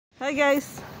Hi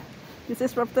guys, this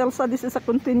is Rafthelsa. This is a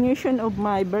continuation of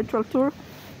my virtual tour.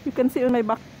 You can see on my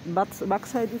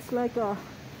backside it's like a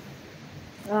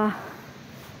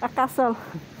castle.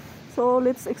 So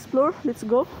let's explore, let's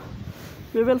go.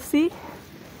 We will see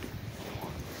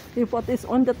if what is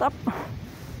on the top.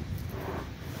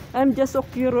 I'm just so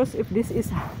curious if this is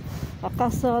a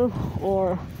castle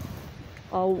or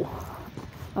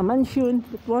a mansion.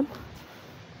 That one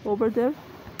over there,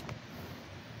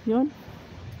 yun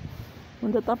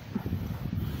on the top.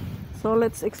 So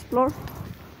let's explore.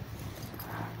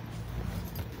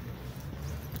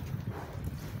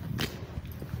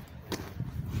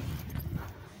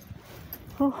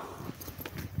 Oh,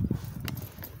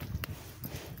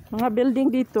 mga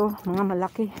building dito, mga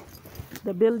malaki.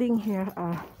 The building here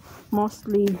are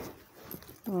mostly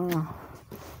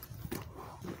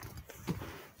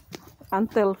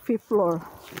until 5th floor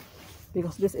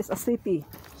because this is a city,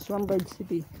 Schwarzwald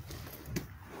city.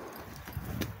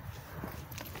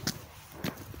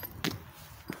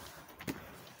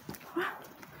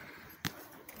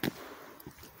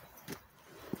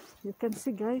 You can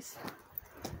see guys,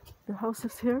 the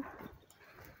houses here.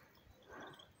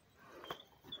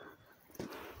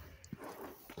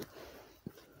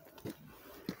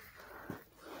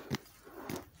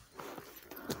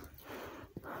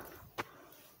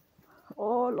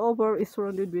 All over is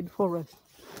surrounded with forest.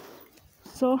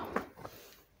 So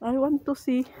I want to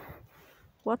see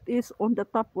what is on the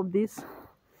top of this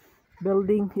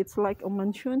building. It's like a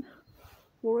mansion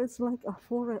or it's like a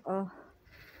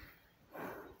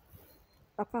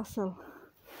castle.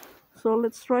 So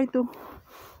let's try to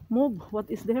move what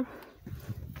is there.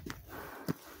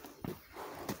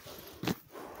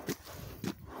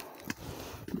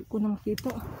 Hindi ko na makita.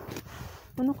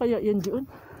 Ano kaya yan dyan?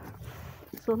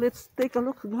 So let's take a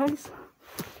look guys.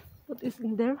 What is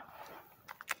in there?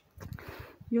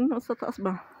 Yung nasa taas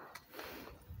ba?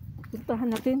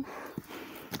 Puntahan natin.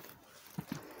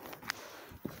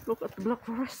 Look at the black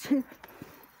forest here.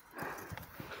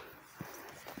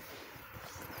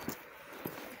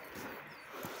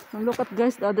 And look at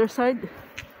guys the other side.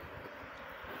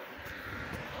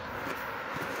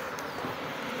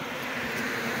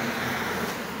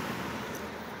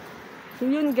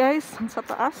 So yun guys, sa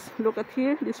taas. Look at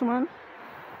here, this one.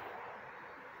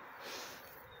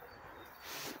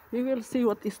 We will see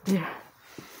what is there.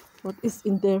 What is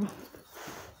in there.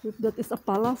 If that is a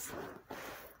palace.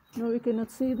 No, we cannot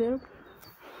see there.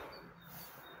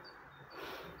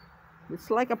 It's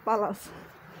like a palace.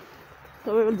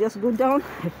 So we will just go down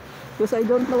because I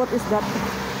don't know what is that.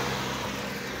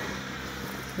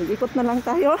 Mag-ikot na lang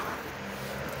tayo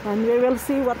and we will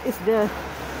see what is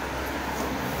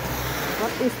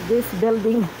this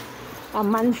building, a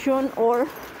mansion or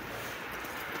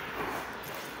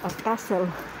a castle.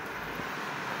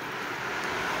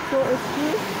 So it's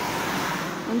here,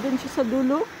 andun siya sa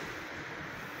dulo.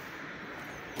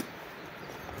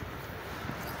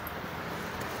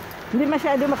 Hindi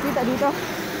masyado makita dito.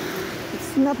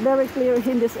 It's not very clear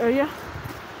in this area.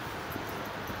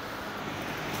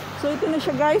 So ito na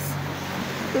siya guys.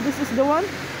 So this is the one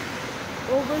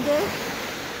over there.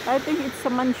 I think it's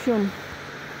a mansion.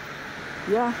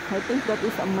 Yeah, I think that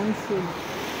is a mansion.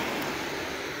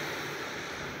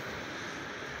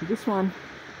 This one.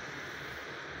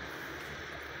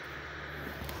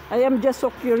 I am just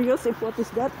so curious if what is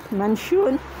that?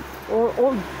 Mansion or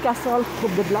old castle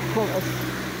of the Black Forest.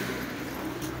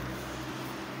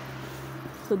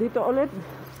 So dito ulit.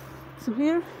 So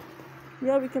here,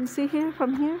 yeah, we can see here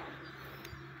from here.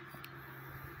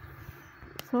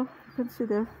 So you can see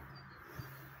there.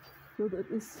 So that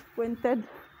is pointed.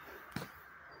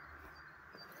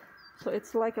 So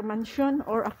it's like a mansion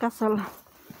or a castle.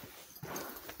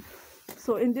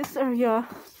 So in this area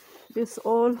is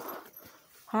all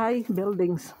high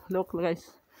buildings. Look guys,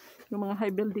 yung mga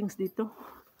high buildings dito.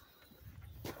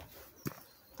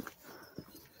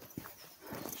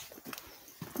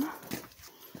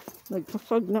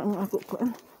 Nagpapag na ang ako ko.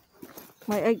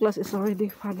 My eyeglass is already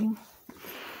fogging.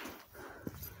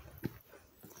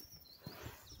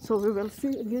 So we will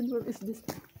see again where is this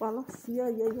palace.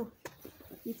 Yeah.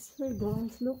 It's here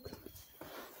guys, look.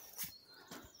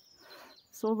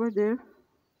 It's over there.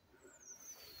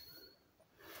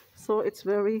 So it's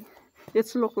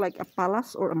look like a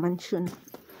palace or a mansion.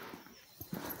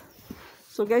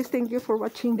 So guys, thank you for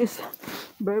watching this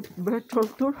virtual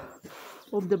tour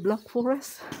of the Black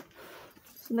Forest.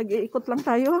 So nag-iikot lang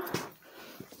tayo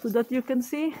so that you can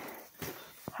see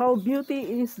how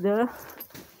beauty is the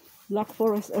Black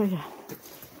Forest area.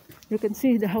 You can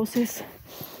see the houses.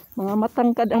 Mga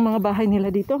matangkad ang mga bahay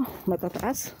nila dito,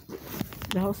 matataas.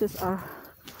 The houses are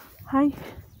high.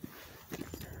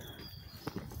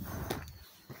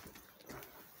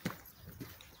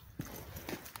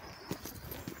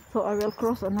 So I will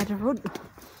cross another road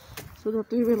so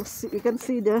that we can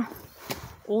see the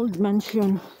old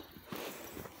mansion.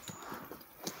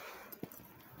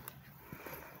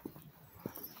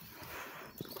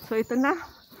 So ito na.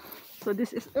 So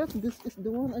this is it. This is the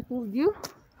one I told you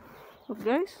of,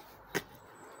 guys.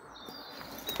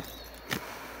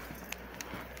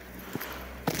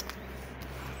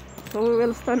 So we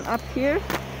will stand up here.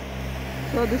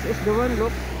 So this is the one,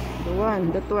 look. The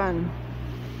one, that one.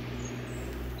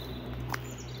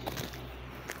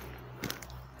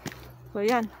 So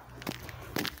yan.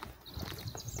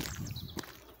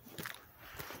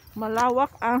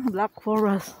 Malawak ang Black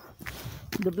Forest.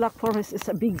 The Black Forest is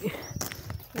a big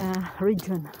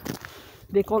region.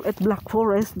 They call it Black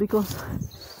Forest because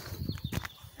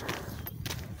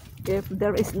if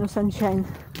there is no sunshine,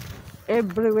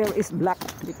 everywhere is black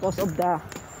because of the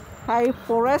high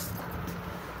forest,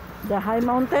 the high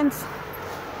mountains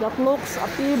that looks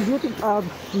appear beautiful,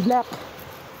 black.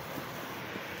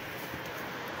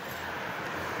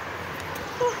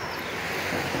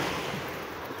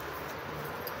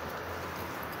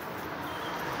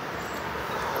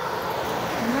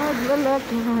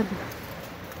 God.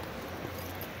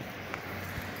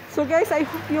 So guys, I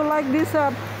hope you like this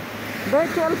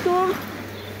virtual tour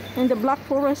in the Black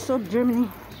Forest of Germany.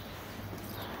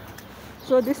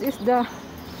 So this is the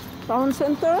town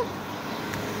center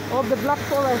of the Black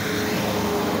Forest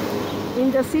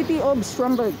in the city of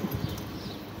Schwarzwald.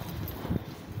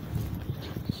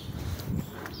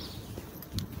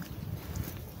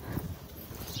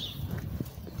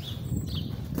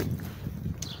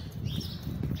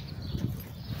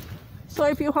 So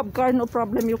if you have car, no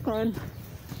problem, you can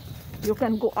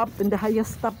go up in the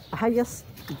highest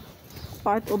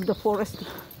part of the forest.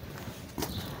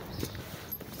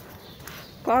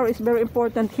 Car is very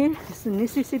important here. It's a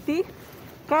necessity.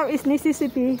 Car is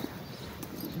necessity.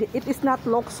 It is not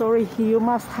luxury. You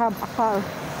must have a car,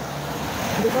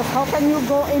 because how can you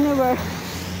go anywhere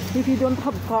if you don't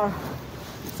have car?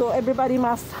 So everybody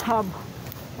must have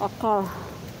a car.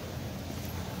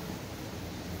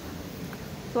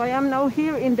 So I am now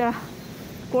here in the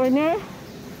corner.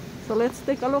 So let's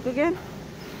take a look again.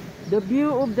 The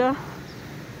view of the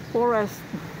forest.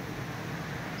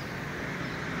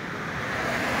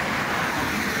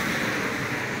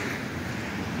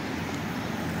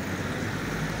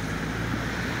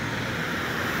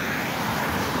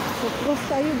 So close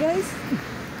tayo, guys.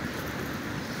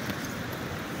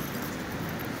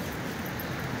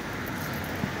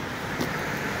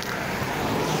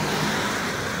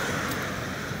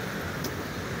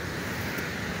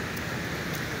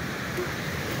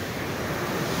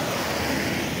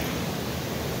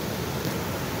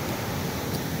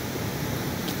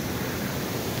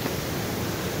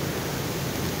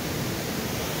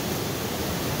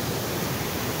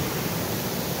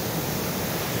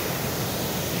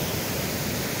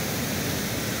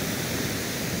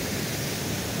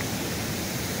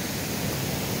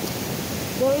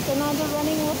 There is another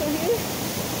running water here.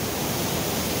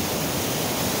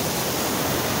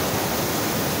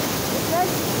 It's right.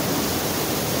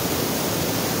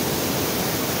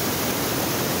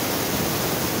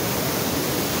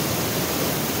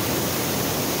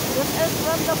 This is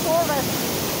from the forest.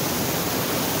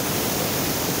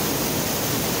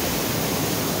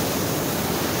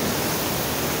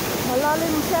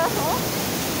 Malalim siya, oh.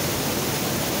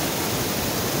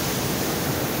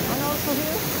 And also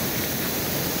here.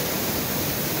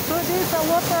 So this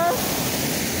water,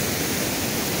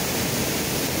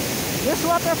 this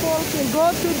waterfall will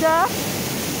go to the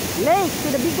lake, to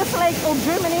the biggest lake of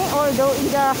Germany, or though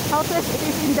in the southwest it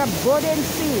is in the Boden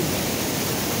Sea.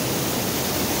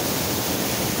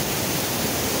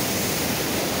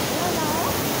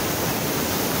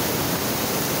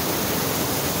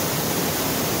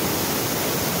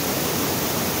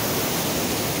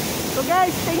 So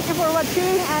guys, thank you for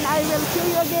watching, and I will see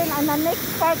you again on the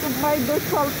next part of my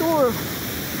virtual tour.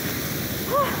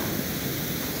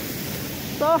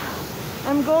 So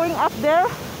I'm going up there,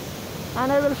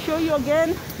 and I will show you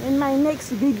again in my next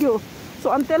video.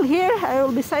 So until here, I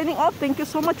will be signing off. Thank you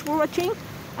so much for watching,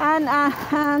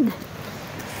 and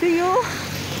see you,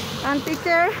 and take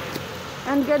care,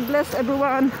 and God bless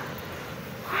everyone.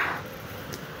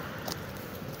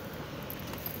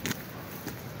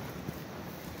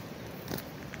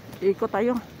 Ikot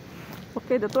tayo.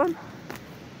 Okay, that one.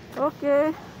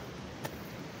 Okay.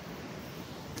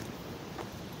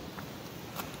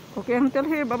 Okay, until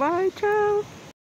here. Bye-bye. Ciao.